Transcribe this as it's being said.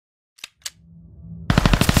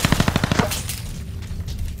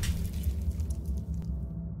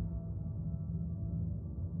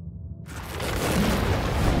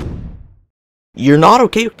You're not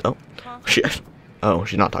okay? Oh, Huh? shit. Oh,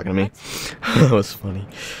 she's not talking to me. That was funny.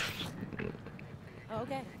 Oh,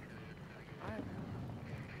 okay. Alright.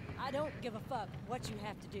 I don't give a fuck what you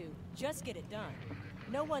have to do. Just get it done.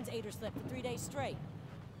 No one's ate or slept for 3 days straight.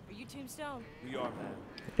 Are you Tombstone? We are, man.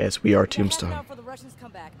 Yes, we are To have Tombstone. enough for the Russians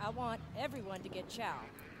come back, I want everyone to get chow.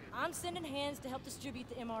 I'm sending hands to help distribute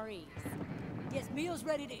the MREs. Yes, meals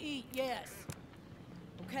ready to eat, yes.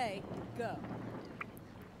 Okay, go.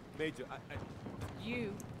 Major,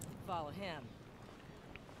 You follow him.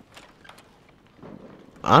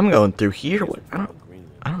 I'm going through here. What?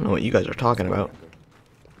 Greenland. I don't know what you guys are talking about.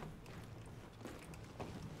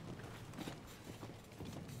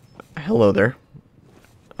 Hello there.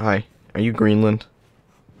 Hi. Are you Greenland?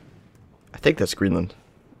 I think that's Greenland.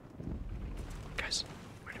 Guys,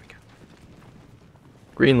 where do we go?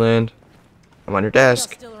 Greenland. I'm on your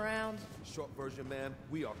desk. Still around? Short version, man,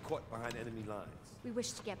 we are caught behind enemy lines. We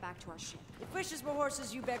wish to get back to our ship. If wishes were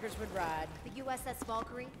horses, you beggars would ride. The USS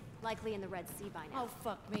Valkyrie, likely in the Red Sea by now. Oh,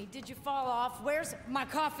 fuck me. Did you fall off? Where's my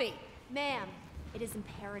coffee? Ma'am, it is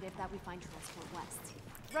imperative that we find transport west.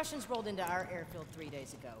 Russians rolled into our airfield 3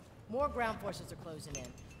 days ago. More ground forces are closing in.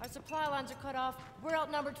 Our supply lines are cut off. We're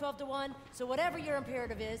outnumbered 12 to 1. So whatever your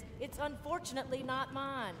imperative is, it's unfortunately not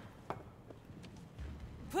mine.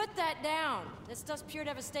 Put that down. This stuff's pure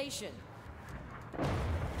devastation.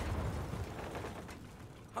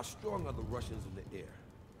 How strong are the Russians in the air?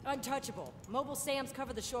 Untouchable. Mobile SAMs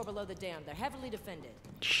cover the shore below the dam. They're heavily defended.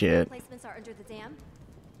 Shit. Placements are under the dam,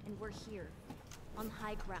 and we're here, on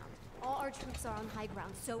high ground. All our troops are on high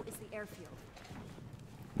ground, so is the airfield.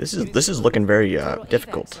 This is looking very Total evac,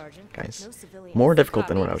 difficult, Sergeant. guys. No civilians. More difficult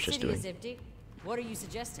than Copy. what I was just City is doing. empty. What are you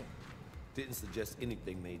suggesting? Didn't suggest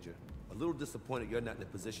anything, Major. A little disappointed you're not in a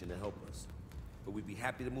position to help us. But we'd be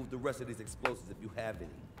happy to move the rest of these explosives if you have any.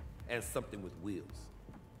 And something with wheels.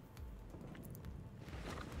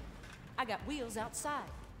 I got wheels outside.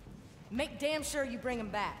 Make damn sure you bring them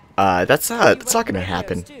back. That's You not run gonna radios,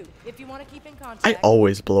 happen. too, if you want to keep in contact. I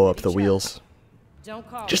always blow up with the each other. wheels. Don't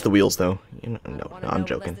call Just me. the wheels, though. You know, I no, wanna I'm know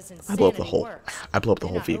joking. unless this I blow up the insanity whole. works. I blow up the Then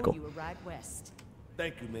whole I owe vehicle. you a ride west.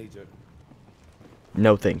 Thank you, Major.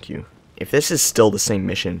 No, thank you. If this is still the same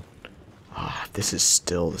mission, if this is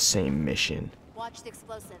still the same mission, Watch the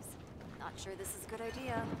explosives. Not sure this is a good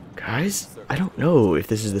idea. guys, I don't know if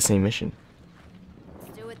this is the same mission.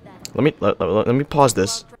 Let's do it then. Let me pause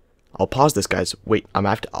this. I'll pause this, guys. Wait,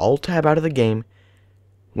 I'll tab out of the game.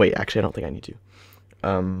 Wait, actually, I don't think I need to.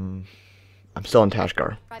 I'm still on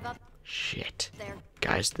Tashgar. Drive up Shit. there.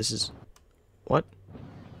 Guys, this is... What?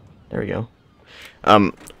 There we go.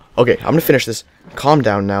 Okay, I'm gonna finish this. Calm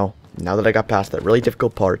down now. Now that I got past that really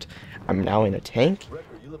difficult part, I'm now in a tank,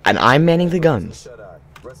 and I'm manning the guns.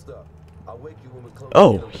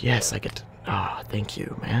 Oh, yes, I get to... Ah, thank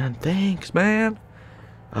you, man. Thanks, man.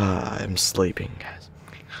 I'm sleeping, guys.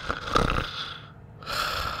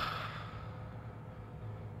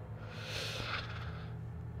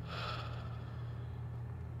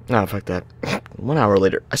 Ah, fuck that. 1 hour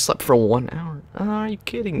later. I slept for 1 hour. Are you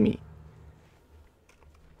kidding me?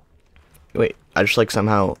 Wait, I just like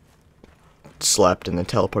somehow slept and then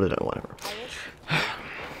teleported or whatever.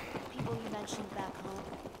 People you mentioned back home.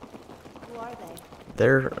 Who are they?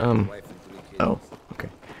 They're, Wife and 3 kids. oh, okay.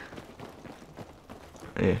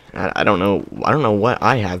 Yeah, I don't know what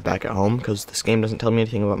I have back at home, because this game doesn't tell me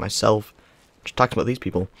anything about myself. It just talks about these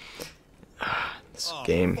people.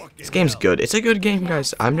 This game's good. It's a good game,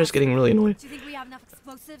 guys. I'm just getting really annoyed. Do you think we have enough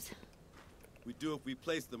explosives? We do if we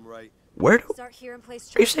place them right. Where do... Start here and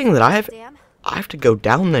place. Are you saying that I have to go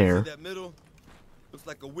down there? That middle looks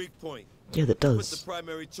like a weak point. Yeah, that Put the does.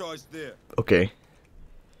 primary charge there. Okay.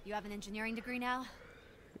 You have an engineering degree now?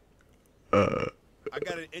 I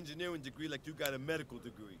got an engineering degree like you got a medical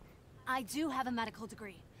degree. I do have a medical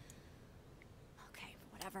degree. Okay,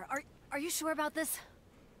 whatever. Are you sure about this?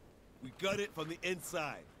 We got it from the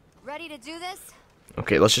inside. Ready to do this?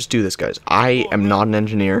 Okay, let's just do this, guys. I am not an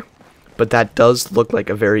engineer, but that does look like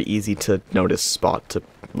a very easy to notice spot to,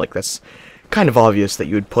 like, that's kind of obvious that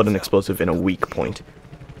you would put an explosive in a weak point.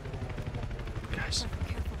 Guys.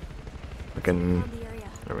 Careful. Fucking, Around the area.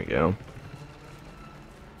 there we go.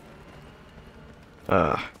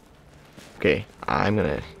 Okay, I'm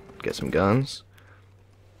gonna get some guns.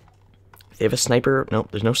 If they have a sniper, nope,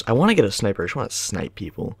 there's no, I want to get a sniper, I just want to snipe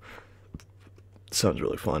people. Sounds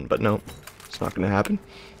really fun, but no, it's not gonna happen.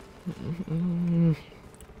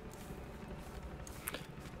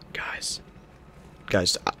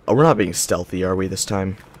 Guys, we're not being stealthy, are we, this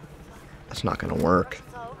time? That's not gonna work.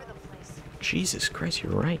 It's all over the place. Jesus Christ,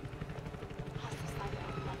 you're right.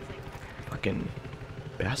 Fucking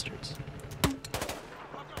bastards.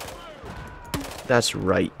 That's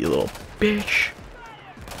right, you little bitch.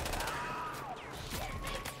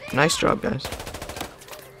 Nice job, guys.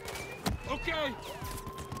 Okay.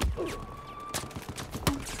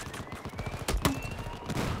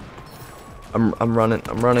 I'm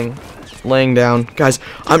running. Laying down. Guys,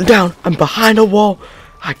 I'm down. I'm behind a wall.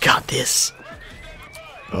 I got this.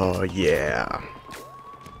 Oh, yeah.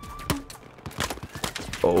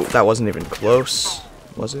 Oh, that wasn't even close.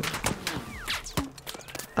 Was it?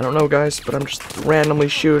 I don't know, guys, but I'm just randomly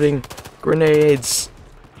shooting grenades.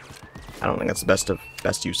 I don't think that's the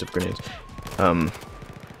best use of grenades. Over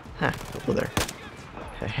there.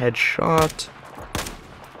 A headshot.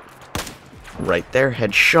 Right there,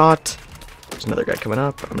 headshot. There's another guy coming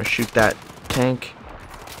up. I'm gonna shoot that tank.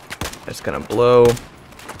 That's gonna blow.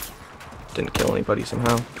 Didn't kill anybody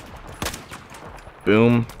somehow.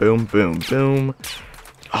 Boom, boom, boom, boom.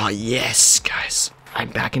 Oh, yes, guys. I'm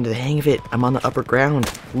back into the hang of it. I'm on the upper ground.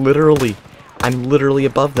 Literally. I'm literally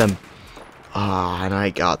above them. Ah, and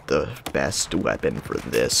I got the best weapon for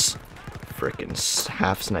this frickin'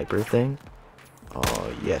 half sniper thing.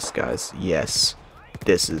 Oh, yes, guys. Yes.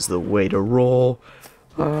 This is the way to roll.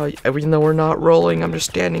 Even though we're not rolling, I'm just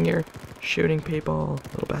standing here shooting people.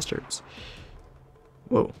 Little bastards.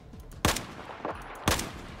 Whoa.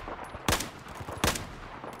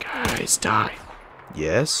 Guys, die.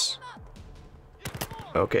 Yes.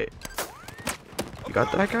 Okay. You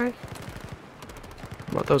got that guy?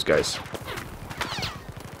 What about those guys?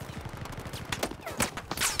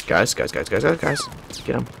 Guys. Get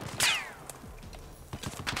him.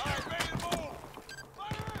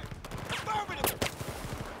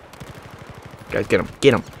 Guys, get him.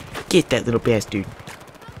 Get him. Get that little bastard.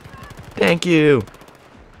 Thank you.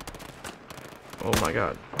 Oh my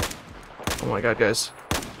god. Oh my god, guys.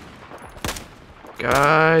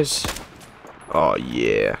 Guys. Oh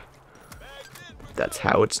yeah. That's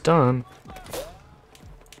how it's done.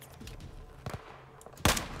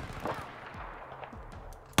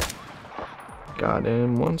 Got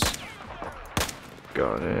him once.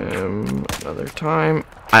 Got him another time.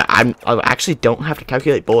 I actually don't have to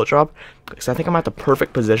calculate bullet drop because I think I'm at the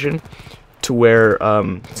perfect position to where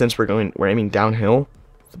since we're aiming downhill,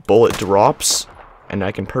 the bullet drops and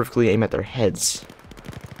I can perfectly aim at their heads.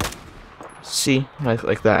 See,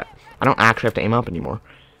 like that. I don't actually have to aim up anymore,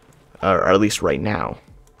 or at least right now.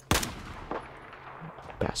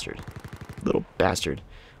 Bastard, little bastard.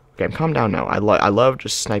 Okay, I'm calm down now. I love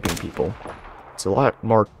just sniping people. It's a lot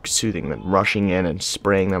more soothing than rushing in and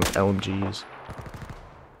spraying them with LMGs.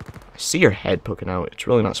 I see your head poking out. It's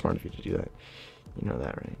really not smart of you to do that. You know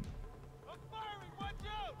that, right?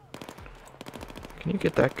 Can you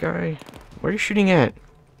get that guy? Where are you shooting at?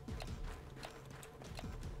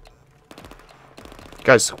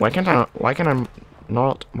 Guys, why can't I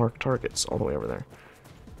not mark targets all the way over there?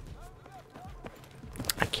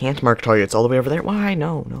 I can't mark targets all the way over there. Why?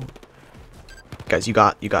 No. Guys, you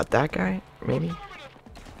got that guy? Maybe?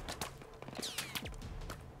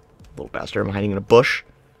 Little bastard, I'm hiding in a bush.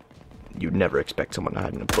 You'd never expect someone to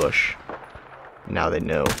hide in a bush. Now they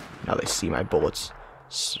know. Now they see my bullets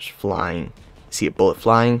flying. See a bullet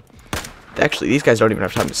flying? Actually, these guys don't even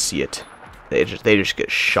have time to see it. They just get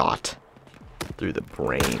shot through the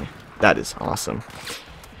brain. That is awesome.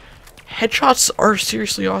 Headshots are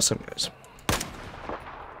seriously awesome, guys.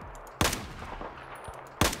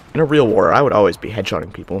 In a real war, I would always be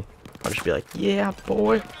headshotting people. I'd just be like, yeah,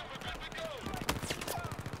 boy.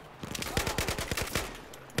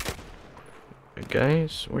 Hey,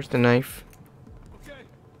 guys, where's the knife?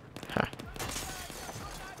 Huh.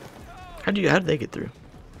 How did they get through?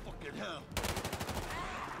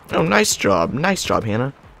 Oh, nice job,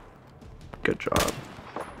 Hannah. Good job.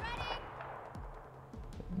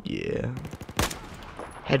 Yeah.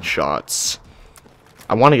 Headshots.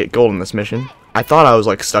 I want to get gold in this mission. I thought I was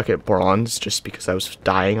like stuck at bronze just because I was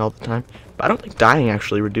dying all the time. But I don't think dying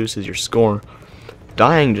actually reduces your score.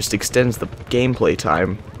 Dying just extends the gameplay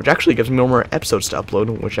time, which actually gives me more episodes to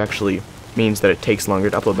upload, which actually means that it takes longer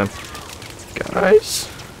to upload them. Guys,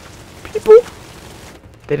 people,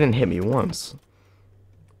 they didn't hit me once.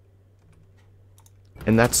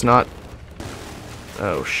 And that's not...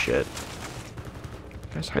 Oh shit.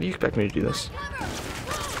 Guys, how do you expect me to do this?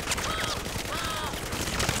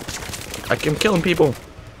 I'm killing people.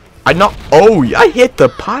 Oh, I hit the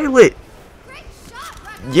pilot.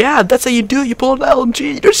 Yeah, that's how you do it. You pull an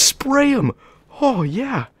LMG, you just spray him. Oh,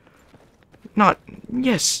 yeah.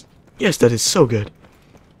 Yes, that is so good.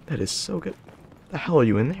 That is so good. The hell are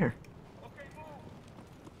you in there?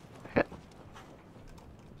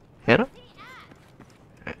 Hannah?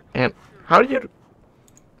 And how did you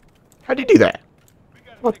do that?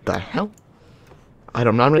 What the hell?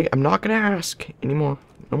 I'm not gonna ask anymore.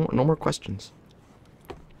 No more questions.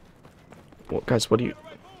 Well, guys, what do you?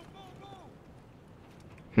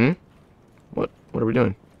 What are we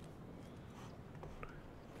doing?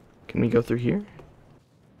 Can we go through here?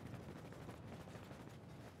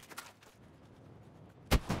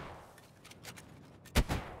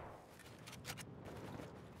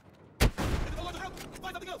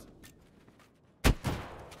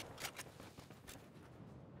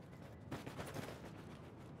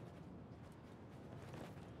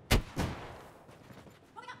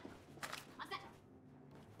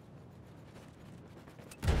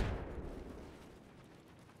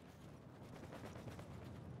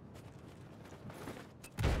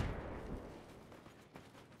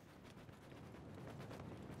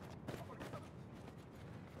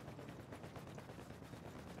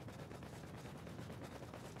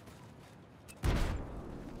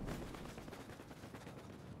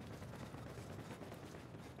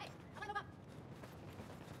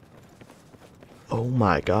 Oh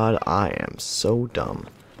my god, I am so dumb.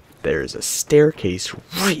 There's a staircase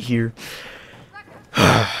right here. Look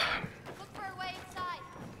for a way inside.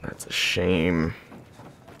 That's a shame.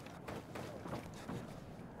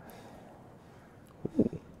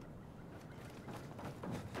 Ooh.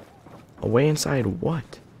 A way inside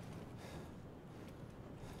what?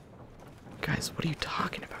 Guys, what are you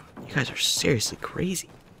talking about? You guys are seriously crazy.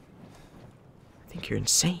 I think you're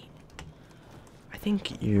insane. I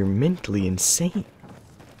think you're mentally insane.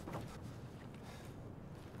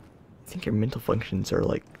 I think your mental functions are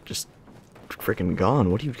like just freaking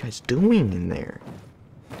gone. What are you guys doing in there?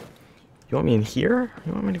 You want me in here?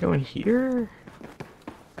 You want me to go in here?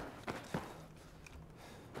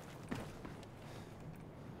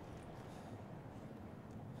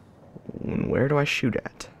 Where do I shoot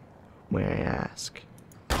at? May I ask?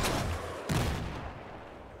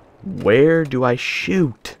 Where do I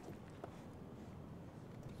shoot?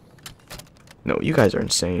 No, you guys are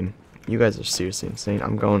insane. You guys are seriously insane.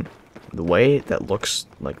 I'm going the way that looks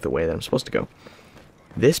like the way that I'm supposed to go.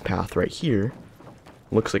 This path right here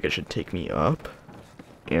looks like it should take me up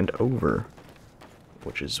and over,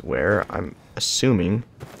 which is where I'm assuming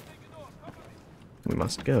we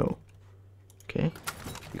must go. Okay?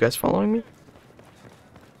 You guys following me?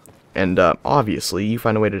 And obviously, you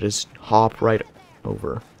find a way to just hop right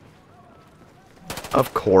over.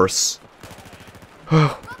 Of course.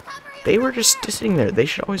 They were just sitting there. They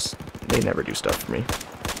should always... They never do stuff for me.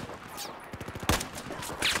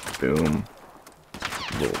 Boom.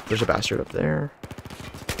 Whoa, there's a bastard up there.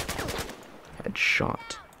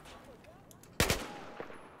 Headshot.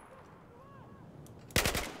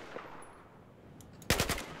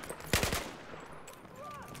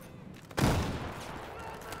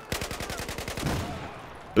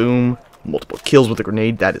 Boom. Multiple kills with a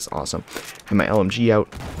grenade. That is awesome. Have my LMG out.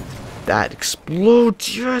 That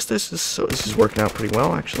explodes. Yes, this is working out pretty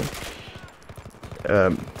well, actually.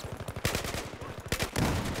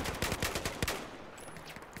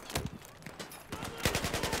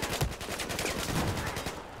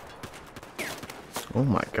 Oh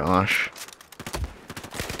my gosh.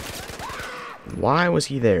 Why was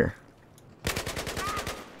he there?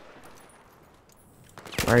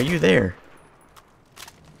 Why are you there?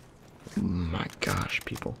 Oh my gosh,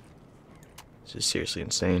 people. This is seriously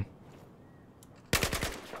insane.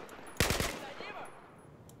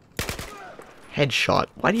 Headshot.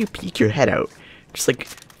 Why do you peek your head out? Just like,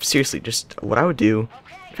 seriously, just what I would do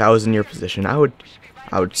if I was in your position, I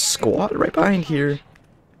would squat right behind here,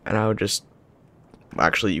 and I would just...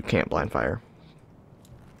 Actually, you can't blind fire.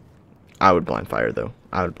 I would blind fire, though.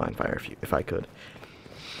 I would blind fire if I could.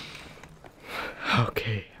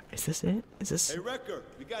 Okay. Is this it? Is this... Hey, Wrecker,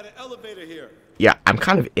 we got an elevator here. Yeah, I'm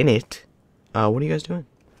kind of in it. What are you guys doing?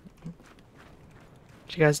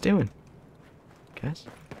 What you guys doing? Guys?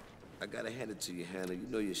 I gotta hand it to you, Hannah. You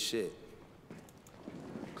know your shit.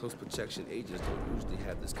 Close protection agents don't usually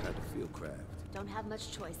have this kind of field craft. Don't have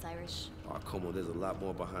much choice, Irish. Oh, come on, there's a lot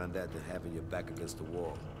more behind that than having your back against the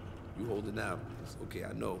wall. You holding out. It's okay,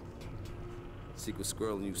 I know. Secret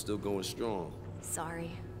Squirrel and you still going strong.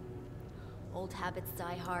 Sorry. Old habits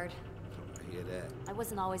die hard. I hear that. I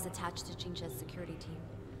wasn't always attached to Jinja's security team.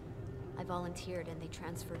 I volunteered and they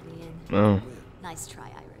transferred me in. Oh. Nice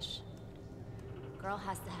try, Irish. Girl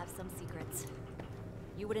has to have some secrets.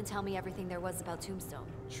 You wouldn't tell me everything there was about Tombstone.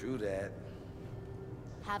 True that.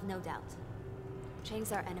 Have no doubt.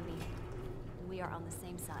 Chang's our enemy, and we are on the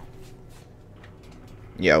same side.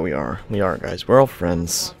 Yeah, we are. We are, guys. We're all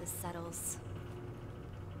friends. All this settles.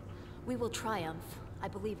 We will triumph. I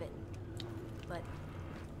believe it. But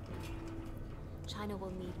China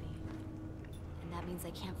will need me. And And that means I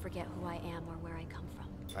can't forget who I am or where I come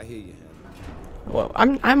from. I hear you, Hannah. Well,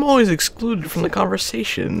 I'm always excluded from the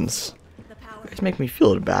conversations. The power. You guys make me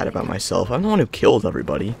feel bad about myself. I'm the one who killed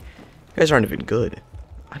everybody. You guys aren't even good.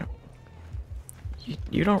 I don't...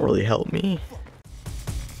 You don't really help me.